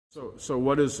So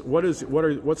what's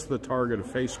the target of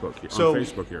Facebook on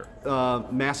Facebook here?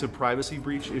 Massive privacy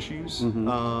breach issues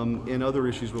and other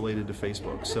issues related to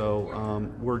Facebook.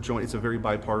 So it's a very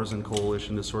bipartisan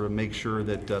coalition to sort of make sure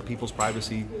that people's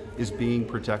privacy is being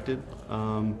protected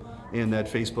and that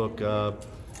Facebook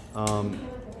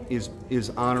is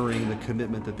honoring the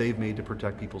commitment that they've made to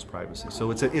protect people's privacy.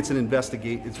 So it's an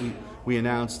investigation. We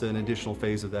announced an additional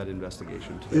phase of that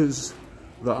investigation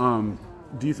today.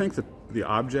 Do you think that the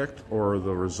object or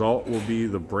the result will be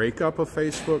the breakup of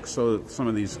Facebook, so that some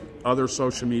of these other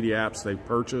social media apps they've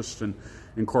purchased and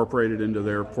incorporated into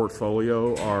their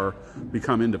portfolio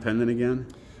become independent again?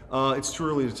 It's too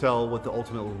early to tell what the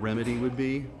ultimate remedy would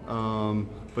be,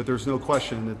 but there's no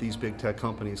question that these big tech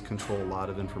companies control a lot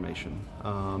of information.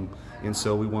 And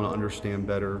so we want to understand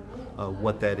better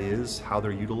what that is, how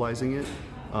they're utilizing it,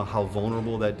 how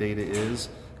vulnerable that data is.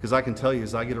 Because I can tell you,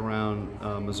 as I get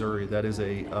around Missouri, that is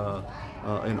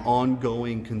an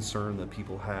ongoing concern that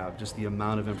people have, just the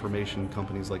amount of information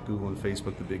companies like Google and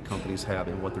Facebook, the big companies, have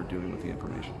and what they're doing with the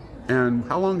information. And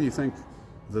how long do you think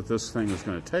that this thing is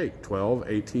going to take? 12,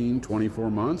 18,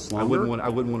 24 months? Longer? I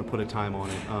wouldn't want to put a time on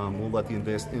it. We'll let the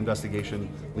investigation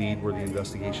lead where the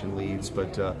investigation leads,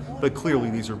 but clearly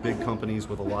these are big companies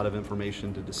with a lot of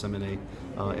information to disseminate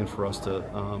and for us to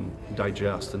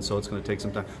digest, and so it's going to take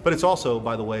some time. But it's also,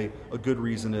 by the way, a good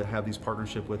reason to have these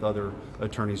partnerships with other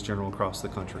attorneys general across the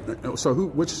country. So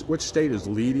which state is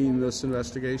leading this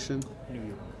investigation? New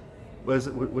York.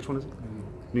 Which one is it?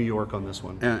 New York on this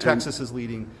one. Texas is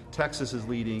leading. Texas is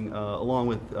leading along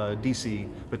with D.C.,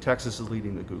 but Texas is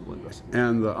leading the Google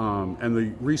investigation. And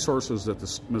the resources that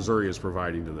Missouri is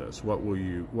providing to this, what will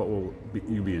you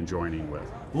be joining with?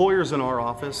 Lawyers in our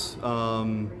office,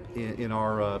 in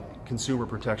our consumer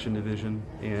protection division,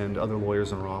 and other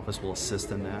lawyers in our office will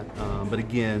assist in that. But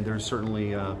again, there's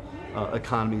certainly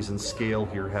economies and scale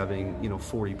here, having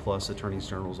 40+ attorneys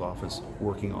general's office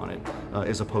working on it,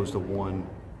 as opposed to one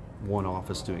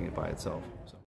office doing it by itself. So.